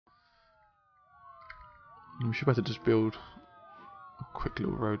We should better just build a quick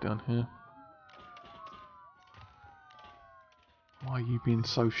little road down here. Why are you being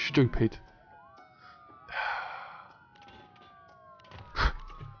so stupid? I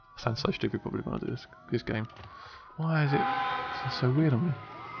sound so stupid probably when I do this game. Why is it so weird on me?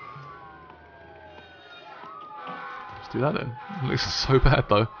 Let's do that then. It looks so bad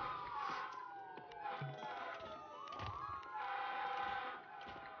though.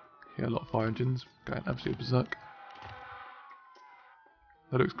 Yeah, a lot of fire engines going absolutely berserk.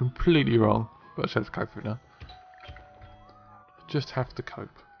 That looks completely wrong, but I just have to cope with it now. Just have to cope.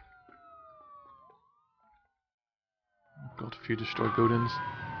 Got a few destroyed buildings.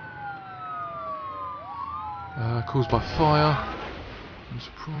 Caused by fire. No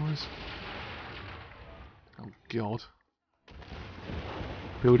surprise. Oh god.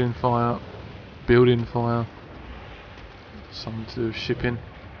 Building fire. Building fire. Something to do with shipping.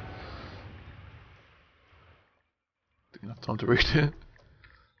 Didn't have time to read it.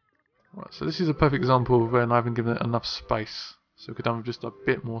 Right, so this is a perfect example of when I haven't given it enough space. So we could have done just a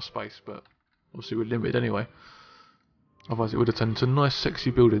bit more space, but obviously we're limited anyway. Otherwise it would have turned into nice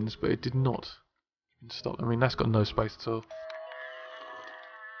sexy buildings, but it did not. Stop. I mean, that's got no space at all.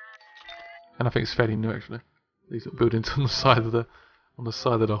 And I think it's fairly new actually. These little buildings on the side of the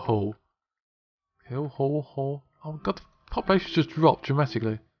hall. Hall. Oh god, the population just dropped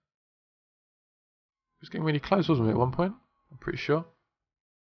dramatically. It was getting really close, wasn't it, at one point? I'm pretty sure.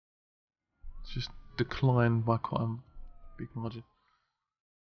 It's just declined by quite a big margin.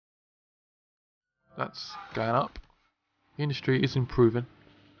 That's going up. The industry is improving.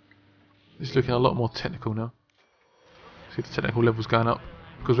 It's looking a lot more technical now. See the technical levels going up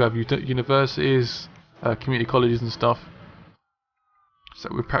because we have universities, community colleges and stuff. So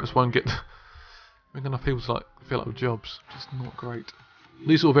we perhaps won't get enough people to fill up with jobs. Just not great.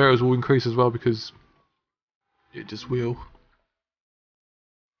 These sort of areas will increase as well because it just will.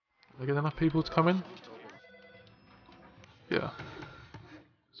 They get enough people to come in? Yeah.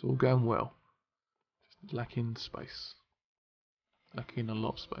 It's all going well. Just lacking space. Lacking a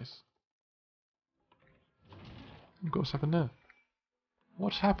lot of space. What's happened there?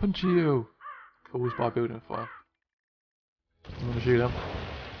 What's happened to you? Caused by building fire. I'm gonna shoot him.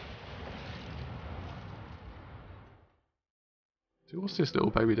 So what's this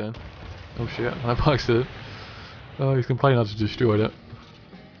little baby doing? Oh shit, my bike's there. Oh, he's complaining I just destroyed it.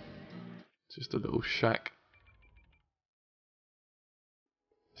 It's just a little shack.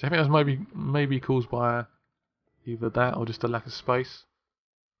 So I think that's maybe caused by either that or just a lack of space.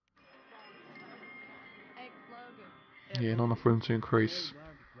 Yeah, not enough room to increase.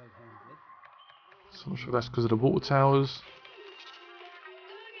 So I'm not sure if that's because of the water towers.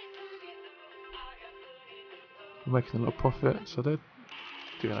 We're making a lot of profit, so they're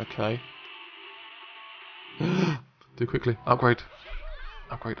doing okay. Do quickly. Upgrade.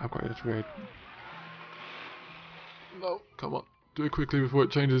 Upgrade. No, come on. Do it quickly before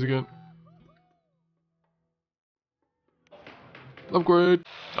it changes again. Upgrade.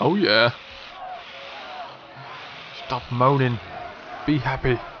 Oh yeah. Stop moaning. Be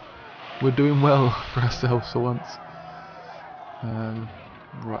happy. We're doing well for ourselves for once.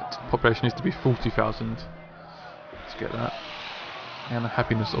 Right. Population needs to be 40,000. Let's get that. And a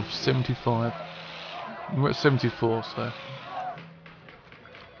happiness of 75. We're at 74, so.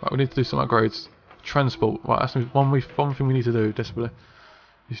 Right, we need to do some upgrades. Transport. Right, that's one thing we need to do desperately.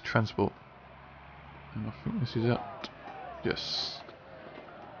 Is transport. And I think this is it. Yes.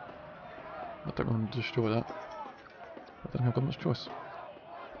 I don't want to destroy that. I don't think I've got much choice.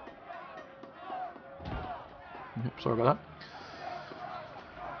 Yep, sorry about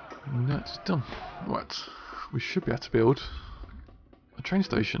that. And that's done. Right. We should be able to build a train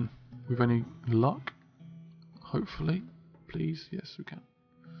station with any luck. Hopefully. Please. Yes, we can.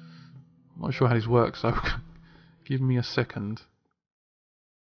 I'm not sure how this works, so give me a second.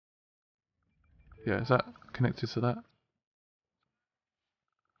 Yeah, is that connected to that?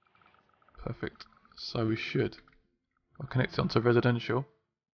 Perfect. So we should. I'll connect it onto residential.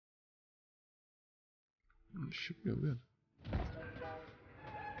 It should be all good.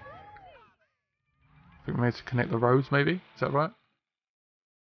 I think we need to connect the roads maybe? Is that right?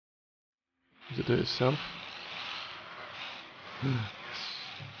 Does it do it itself? Yes.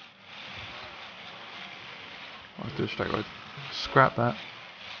 Let's do a straight road. Scrap that.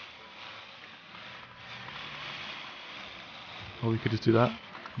 Or we could just do that.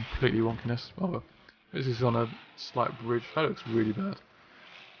 Completely wonkiness. Oh well. This is on a slight bridge. That looks really bad.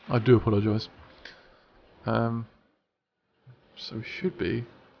 I do apologise. So we should be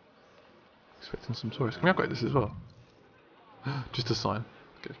expecting some tourists. Can we upgrade this as well? Just a sign.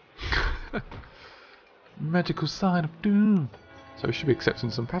 Good. Magical sign of doom. So we should be accepting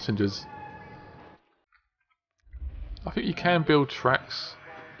some passengers. I think you can build tracks.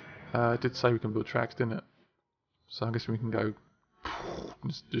 It did say we can build tracks, didn't it? So I guess we can go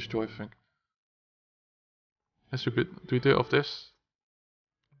and just destroy everything. Do we do it off this?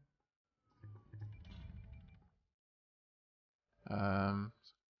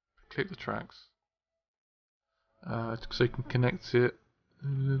 Click the tracks. So you can connect it. So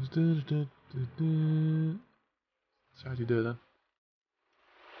how do you do it then?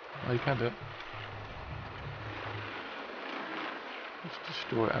 Oh, you can do it. Let's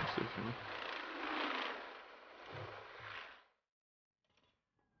destroy absolutely.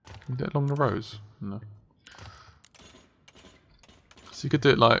 Can you do it along the rows? No. So you could do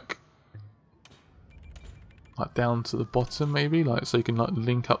it like down to the bottom maybe, like so you can like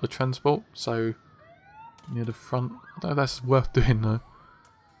link up the transport. So near the front. I don't know if that's worth doing though.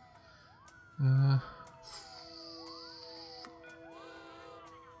 I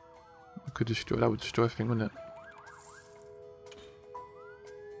could destroy. That would destroy everything, wouldn't it?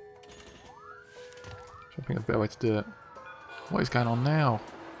 I think a better way to do it. What is going on now?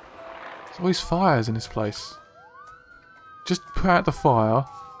 There's always fires in this place. Just put out the fire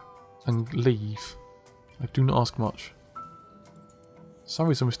and leave. I do not ask much. For some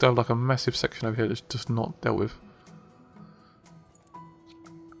reason we still have like a massive section over here that's just not dealt with.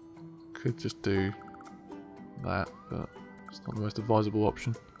 Could just do that, but it's not the most advisable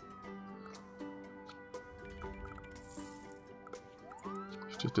option.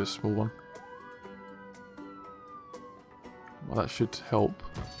 Let's just do a small one. Well, that should help,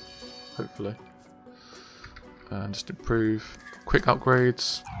 hopefully. And just improve quick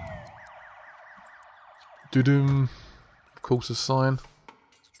upgrades. Doo-doom. Of course, a sign.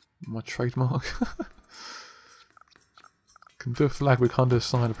 My trademark. Can do a flag, we can't do a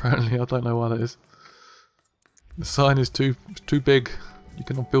sign apparently. I don't know why that is. The sign is too big. You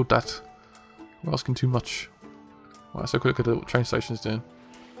cannot build that. We're asking too much. Right, so quick look at what the train station's doing.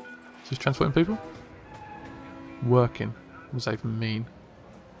 Is this transporting people? Working. What does that even mean?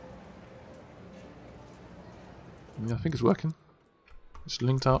 Yeah, I think it's working. It's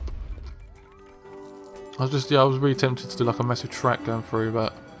linked up. I was really tempted to do like a massive track going through,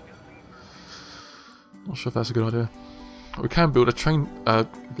 but not sure if that's a good idea. We can build a train,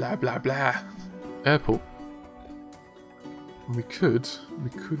 blah blah blah, airport. And we could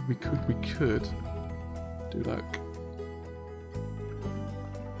do like,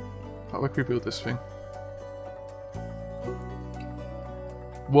 where could we build this thing?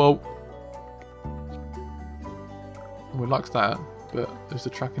 Whoa. We like that, but is the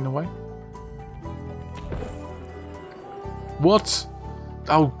track in the way? What?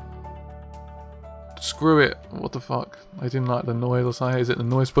 Oh. Screw it. What the fuck? I didn't like the noise or something. Is it the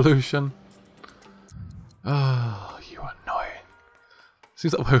noise pollution? Ah, oh, you annoying.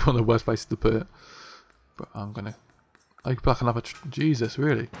 Seems like one of the worst places to put it. But I'm gonna... I could put like another... Jesus,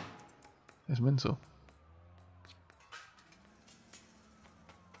 really? It's mental.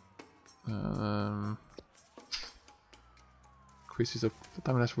 Increases of... I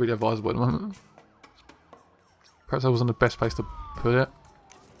don't think that's really advisable at the moment. Perhaps that wasn't the best place to put it.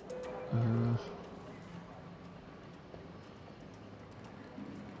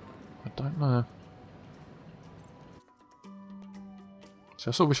 I don't know. So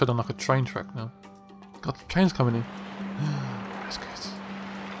I sort of wish I'd done like a train track now. God, the train's coming in. That's good.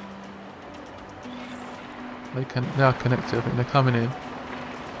 They are connected, I think they're coming in.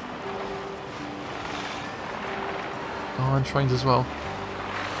 Oh, and trains as well.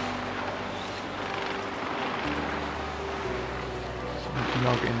 So we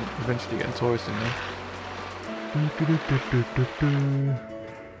are eventually getting tourists in there.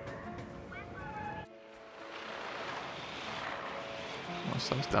 I'll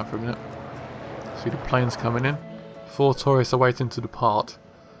slow this down for a minute. See the planes coming in. 4 tourists are waiting to depart.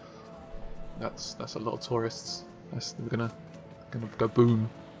 That's a lot of tourists. We're gonna go boom.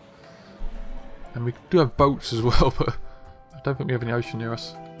 And we do have boats as well, but I don't think we have any ocean near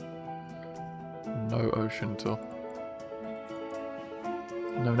us. No ocean at all.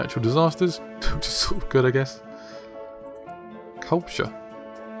 No natural disasters, which is sort of good, I guess. Culture.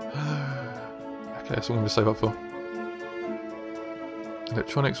 Okay, that's what I'm going to save up for.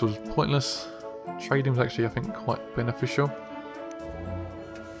 Electronics was pointless. Trading was actually, I think, quite beneficial.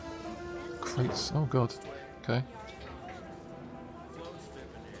 Crates. Oh god. Okay.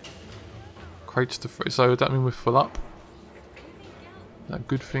 Crates to free. So that mean we're full up? Is that a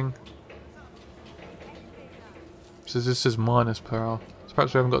good thing? So this says minus per hour. So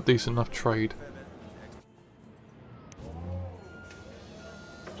perhaps we haven't got decent enough trade.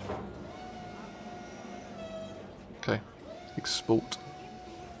 Okay. Export.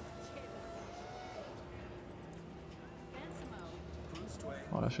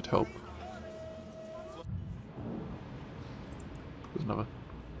 Oh, that should help. There's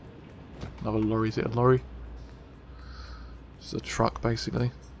another lorry. Is it a lorry? It's a truck,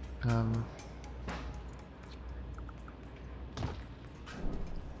 basically. So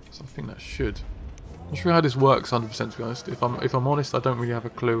I think that should. I'm not sure how this works 100%, to be honest. If I'm honest, I don't really have a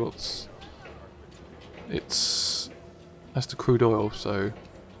clue what's. That's the crude oil, so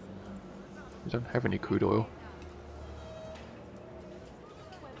we don't have any crude oil.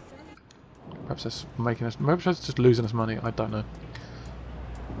 Perhaps that's making us. Maybe that's just losing us money. I don't know.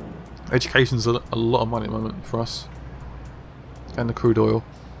 Education's a lot of money at the moment for us, and the crude oil.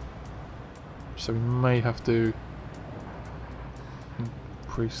 So we may have to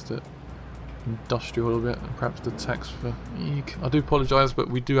increase the industrial a little bit, and perhaps the tax for. I do apologise, but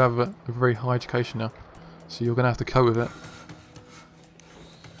we do have a very high education now, so you're going to have to cope with it.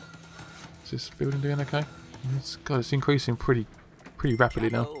 Is this building doing okay? It's increasing pretty rapidly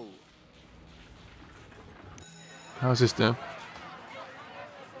now. How's this doing?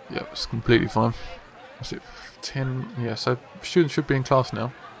 Yep, it's completely fine. Is it 10? Yeah, so students should be in class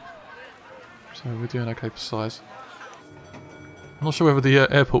now. So we're doing okay for size. I'm not sure whether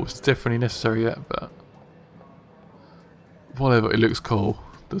the airport was definitely necessary yet, but whatever, it looks cool,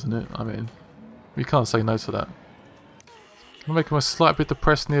 doesn't it? I mean, we can't say no to that. I'm making a slight bit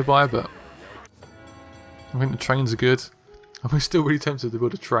depressed nearby, but I think the trains are good. I'm still really tempted to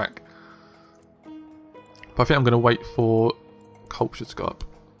build a track. But I think I'm going to wait for culture to go up.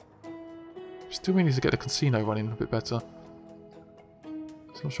 Still we need to get the casino running a bit better.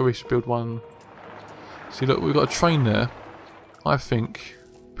 So I'm sure we should build one. See, look, we've got a train there. I think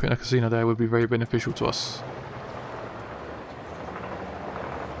putting a casino there would be very beneficial to us.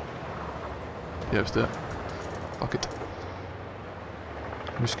 Yeah, let's do it. Fuck it.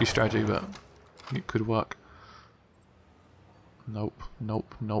 Risky strategy, but it could work. Nope,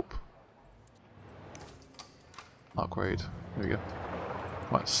 nope, nope. Upgrade. There we go.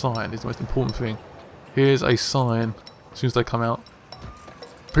 Right, sign is the most important thing. Here's a sign as soon as they come out.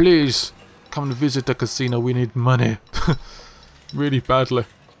 Please come and visit the casino, we need money. Really badly.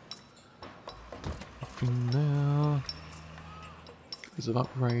 Nothing there. There's of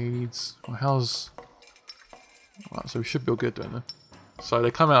upgrades. Well, how's. Right, so we should be all good, don't they? So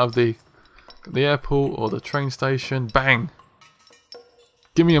they come out of the airport or the train station. Bang!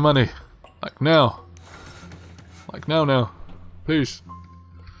 Give me your money. Like now. Like now. Please.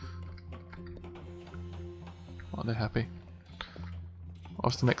 Are they happy?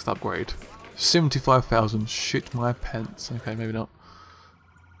 What's the next upgrade? 75,000. Shit my pants. Okay, maybe not.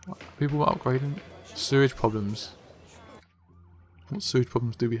 People are upgrading. Sewage problems. What sewage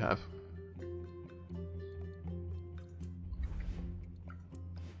problems do we have?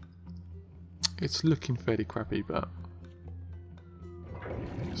 It's looking fairly crappy, but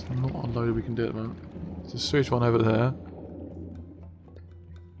it's not a load we can do at the moment. There's a sewage one over there.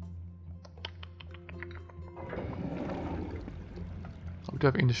 We do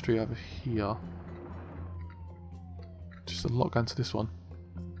have industry over here. Just a lot going to this one.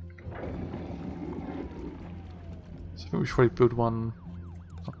 So I think we should probably build one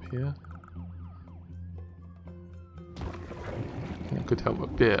up here. I think it could help a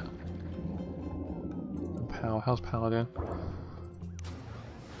bit. And power, how's power doing?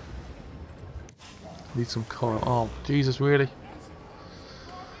 Need some coal. Oh, Jesus, really?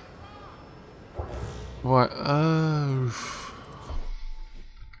 Right,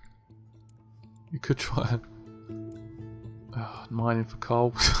 you could try mining for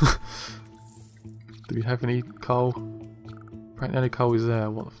coal. Do we have any coal? Apparently any coal is there.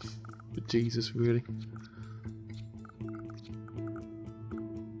 What the Jesus, really?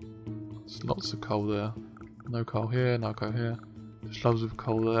 There's lots of coal there. No coal here, no coal here. There's loads of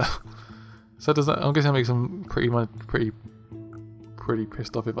coal there. So does that? I'm guessing that makes them pretty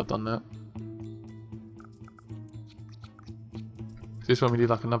pissed off if I've done that. This one we need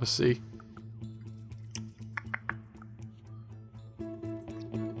like another C.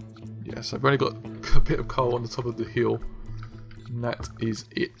 Yeah, so I've only got a bit of coal on the top of the hill, and that is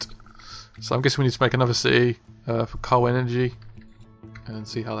it. So I'm guessing we need to make another city for coal energy, and then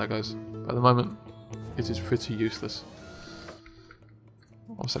see how that goes. But at the moment, it is pretty useless.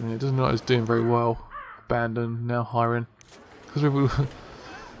 What's happening? It doesn't look like it's doing very well. Abandoned, now hiring. Because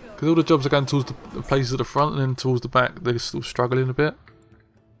all the jobs are going towards the places at the front, and then towards the back, they're still struggling a bit,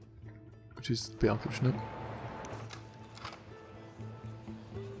 which is a bit unfortunate.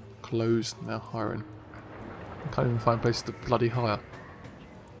 Closed, now hiring. I can't even find places to bloody hire.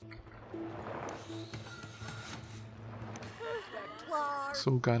 It's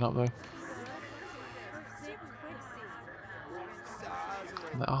all going up though.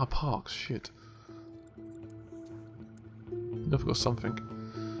 And there are parks, shit. I forgot something.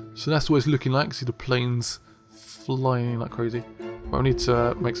 So that's what it's looking like. See the planes flying like crazy. But we need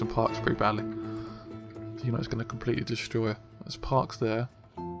to make some parks pretty badly. You know it's going to completely destroy. There's parks there.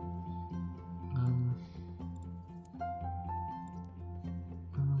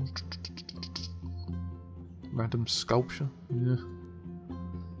 Random sculpture. Yeah.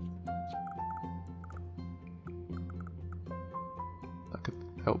 That could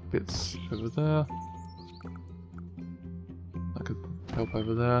help bits over there. That could help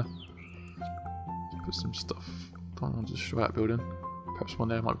over there. Put some stuff. Don't want to destroy that building. Perhaps one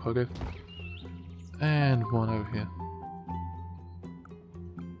there might be quite good. And one over here.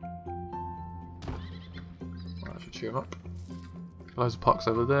 Right, I should cheer him up. Loads of parks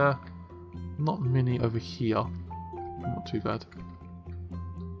over there. Not many over here. Not too bad.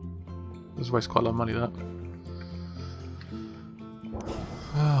 Let's waste quite a lot of money that.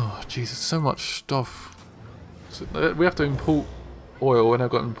 Oh, Jesus, so much stuff. So, we have to import oil, and I've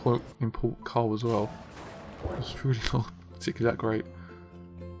got to import coal as well. It's really not particularly that great.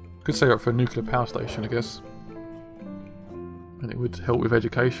 Could say up for a nuclear power station, I guess. And it would help with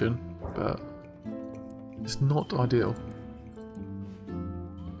education, but it's not ideal.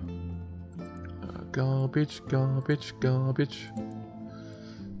 Garbage, garbage, garbage.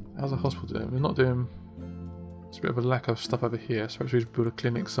 How's the hospital doing? We're not doing... It's a bit of a lack of stuff over here, so perhaps we should build a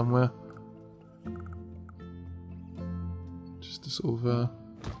clinic somewhere. Just to sort of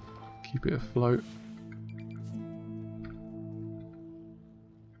keep it afloat.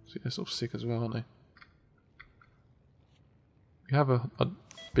 See, they're sort of sick as well, aren't they? We have a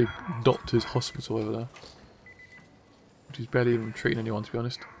big doctor's hospital over there, which is barely even treating anyone, to be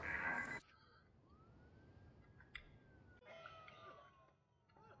honest.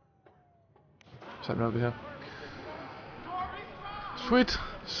 What's happening over here? Sweet,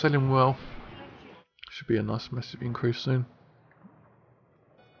 selling well. Should be a nice massive increase soon.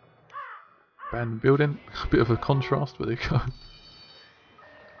 Abandoned building, a bit of a contrast, but there you go.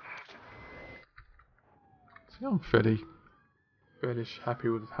 See, I'm fairly happy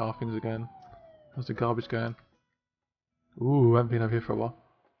with how things are going. How's the garbage going? Ooh, I haven't been over here for a while.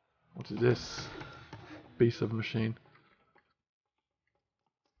 What is this? Beast of a machine.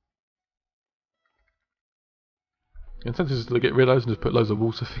 The intent is to get rid of those and just put loads of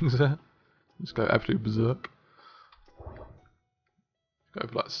water things there. Just go absolutely berserk. Go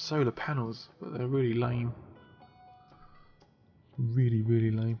for like solar panels, but they're really lame. Really, really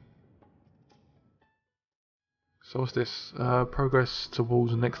lame. So what's this? Progress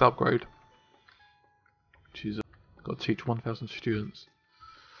towards the next upgrade. Which is got to teach 1,000 students.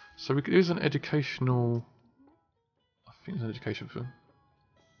 So we could use an educational... I think it's an education film.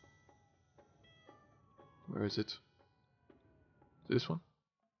 Where is it? This one?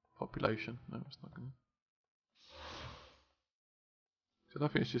 Population. No, it's not good. So I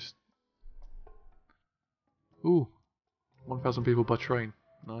think it's just... Ooh! 1,000 people by train.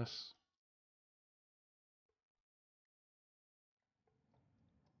 Nice.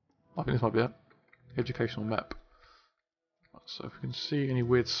 I think this might be it. Educational map. So if we can see any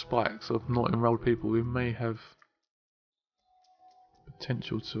weird spikes of not enrolled people, we may have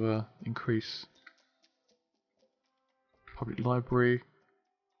potential to increase. Public library.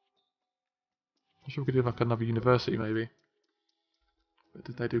 I'm sure we could do like another university maybe.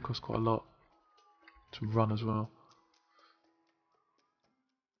 But they do cost quite a lot to run as well.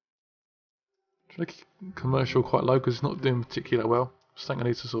 Should I make commercial quite low because it's not doing particularly well. I think I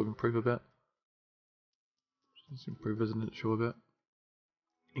need to sort of improve a bit. Let's improve residential a bit.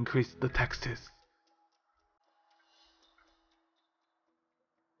 Increase the taxes.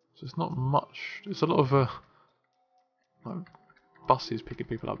 So it's not much. It's a lot of like buses picking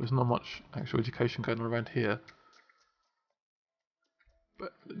people up. There's not much actual education going on around here.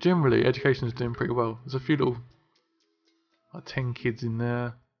 But generally, education is doing pretty well. There's a few little, like 10 kids in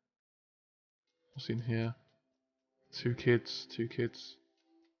there. What's in here? 2 kids, 2 kids.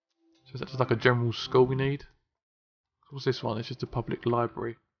 So is that just like a general school we need? What's this one? It's just a public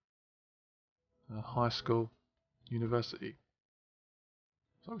library. High school. University.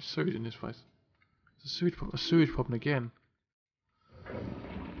 There's always sewage in this place. There's a sewage problem again.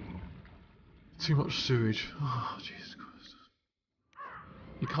 Too much sewage. Oh, Jesus Christ.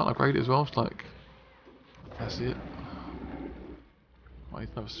 You can't upgrade it as well. It's like... That's it. I need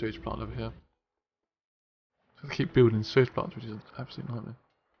another sewage plant over here. I keep building sewage plants, which is an absolute nightmare.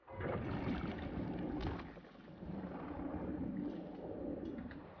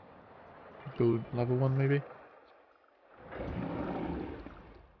 Build another one maybe?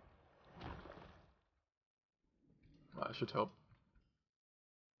 should help.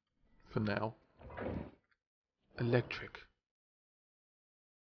 For now. Electric.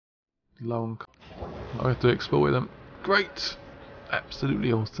 Long. I have to exploit them. Great!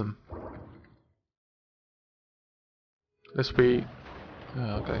 Absolutely awesome. Let's be...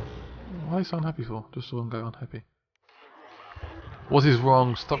 okay. Why is he unhappy for? Just so I'm going unhappy. What is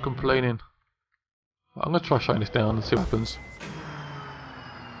wrong? Stop complaining. I'm going to try shutting this down and see what happens.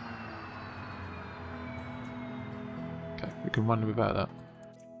 Okay, we can run without that.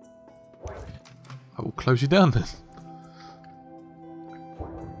 I will close you down then.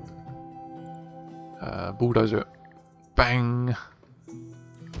 Bulldozer. Bang! Oh,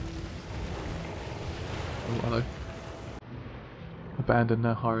 hello. Abandoned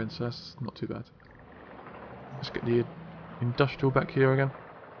now, hiring, so that's not too bad. Let's get the industrial back here again.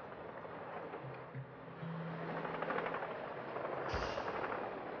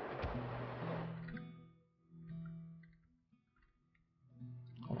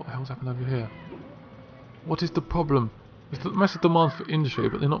 Oh, what the hell's happened over here? What is the problem? There's a massive demand for industry,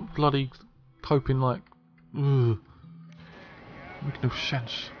 but they're not bloody coping like... Ugh. Make no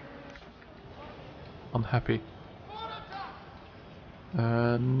sense. Unhappy.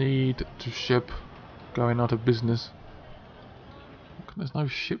 Need to ship. Going out of business. There's no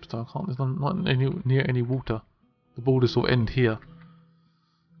ships though, there's not near any water. The borders sort of end here.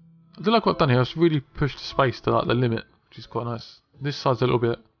 I do like what I've done here, I've really pushed the space to like the limit, which is quite nice. This side's a little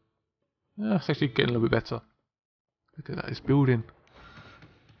bit... yeah, it's actually getting a little bit better. Look at that, it's building.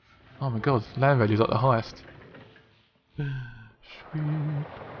 Oh my god, land value's like the highest. Sweet.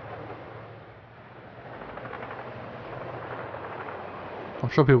 I'm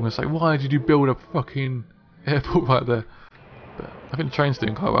sure people are going to say, why did you build a fucking airport right there? But I think the train's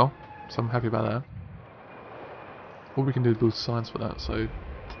doing quite well, so I'm happy about that. All we can do is build signs for that, so...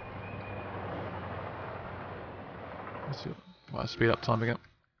 let's see. Right, speed up time again.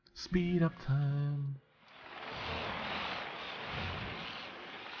 Speed up time.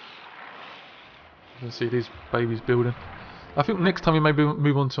 Let's see these babies building. I think next time we maybe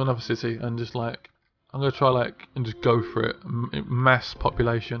move on to another city and just like... I'm going to try like and just go for it, mass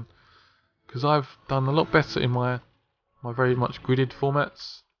population, because I've done a lot better in my very much gridded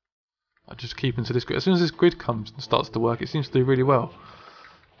formats. I just keep into this grid. As soon as this grid comes and starts to work, it seems to do really well,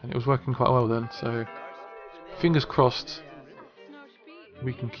 and it was working quite well then. So fingers crossed,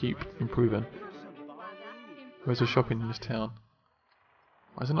 we can keep improving. Where's the shopping in this town?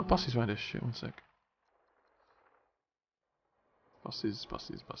 Why is there not buses around this shit? One sec. Buses.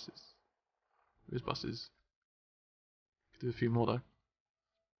 Where's buses? Could do a few more though.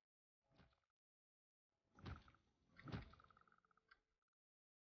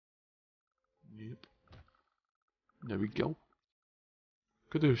 Yep. There we go.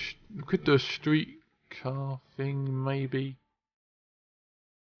 Could do a streetcar thing maybe.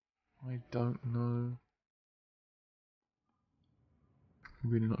 I don't know. I'm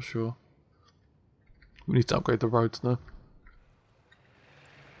really not sure. We need to upgrade the roads though.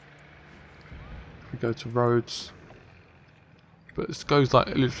 We go to roads, but it goes like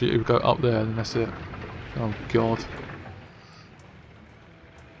literally it would go up there and that's it. Oh god.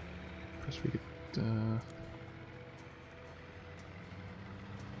 Guess we could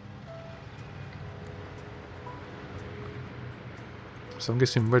so I'm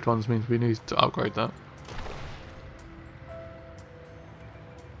guessing red ones means we need to upgrade that.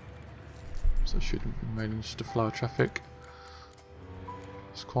 So it should manage the flow of traffic.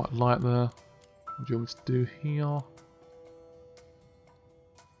 It's quite light there. What do you want me to do here?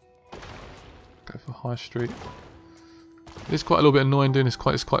 Go for High Street. It's quite a little bit annoying doing this.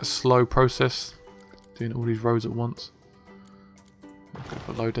 It's quite a slow process doing all these roads at once. Go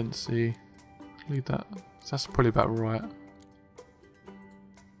for low density. Leave that. That's probably about right.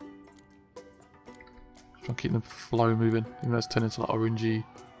 Try and keep the flow moving, even though it's turning into like orangey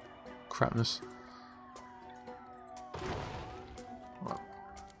crapness.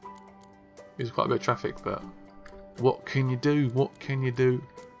 There's quite a bit of traffic, but what can you do? What can you do?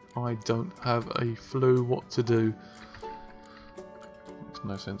 I don't have a clue what to do.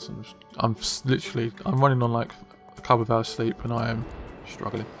 Makes no sense. I'm running on like a couple of hours sleep and I am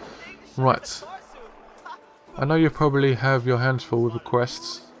struggling. Right. I know you probably have your hands full with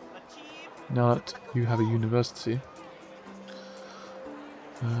requests now that you have a university.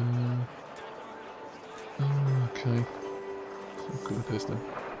 Okay. So look at this then. I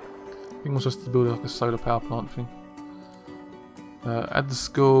think we're supposed to build like a solar power plant thing. Add the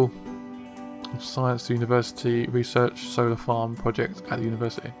School of Science to University Research Solar Farm project at the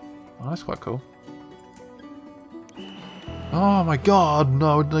university. Oh, that's quite cool. Oh my god,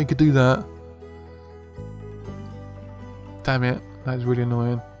 no, I didn't know you could do that. damn it. That is really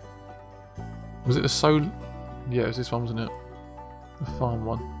annoying. Was it the soul? Yeah, it was this one, wasn't it? The farm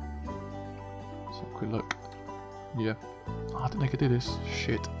one. Let's have a quick look. Yeah. Oh, I didn't think I could do this.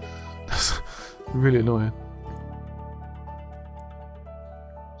 Shit. That's really annoying.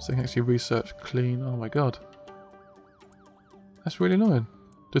 So I can actually research clean. Oh my god. That's really annoying.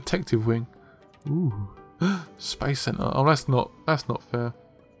 Detective wing. Ooh. Space center. Oh, that's not fair.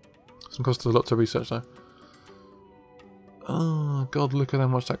 It's gonna cost us a lot to research though. Oh god, look at how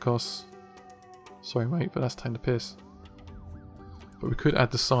much that costs. Sorry mate, but that's taking the piss. But we could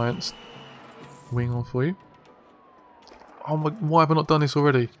add the science wing on for you. Oh my, why have I not done this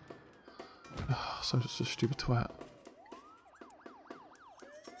already? Oh, such a stupid twat.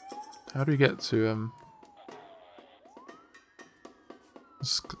 How do we get to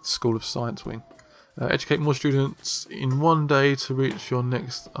School of Science wing? Educate more students in one day to reach your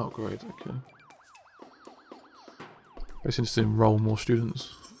next upgrade. Okay. It's interesting to enroll more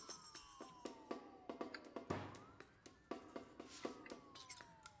students.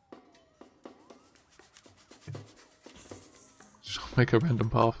 Just make a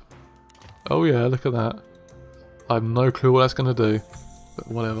random path. Oh yeah, look at that. I have no clue what that's going to do, but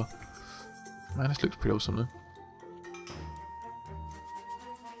whatever. Man, this looks pretty awesome though.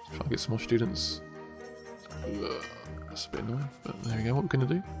 Let's try and get some more students. That's a bit annoying, but there we go. What we're going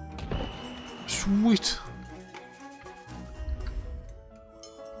to do? Sweet.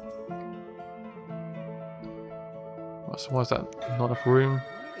 Right, so why is that not enough room?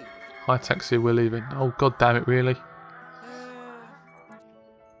 High taxi, we're leaving. Oh god damn it, really?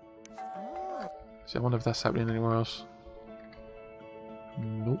 See, I wonder if that's happening anywhere else.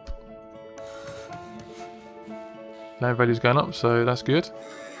 Nope. Land value's going up, so that's good.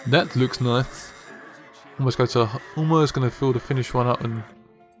 That looks nice. Almost going to fill the finished one up and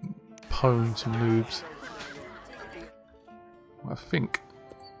pwn some noobs. I think.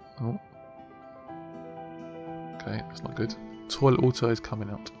 Oh. Okay, that's not good. Toilet auto is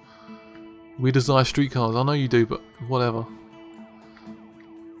coming out. We desire streetcars. I know you do, but whatever.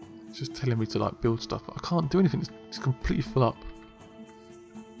 It's just telling me to like build stuff. I can't do anything. It's completely full up.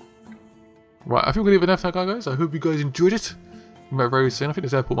 Right, I think we're going to leave it enough now, guys. I hope you guys enjoyed it. We'll be very soon. I think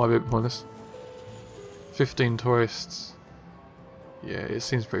this airport might be a bit pointless. 15 tourists. Yeah, it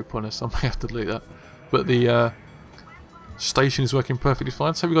seems very pointless. I might have to delete that. But the station is working perfectly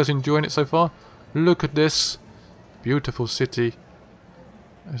fine. So hope you guys are enjoying it so far. Look at this beautiful city.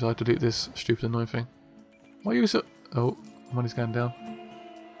 As I delete this stupid annoying thing. Why use it? Oh, money's going down.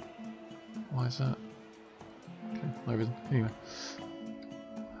 Why is that? Okay, no reason. Anyway.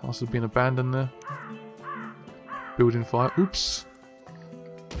 House has been abandoned there. Building fire. Oops.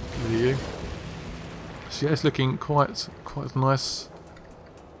 There you go. So yeah, it's looking quite nice.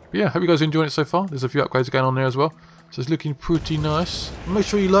 But yeah, hope you guys are enjoying it so far. There's a few upgrades going on there as well. So it's looking pretty nice. Make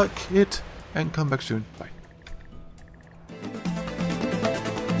sure you like it and come back soon. Bye.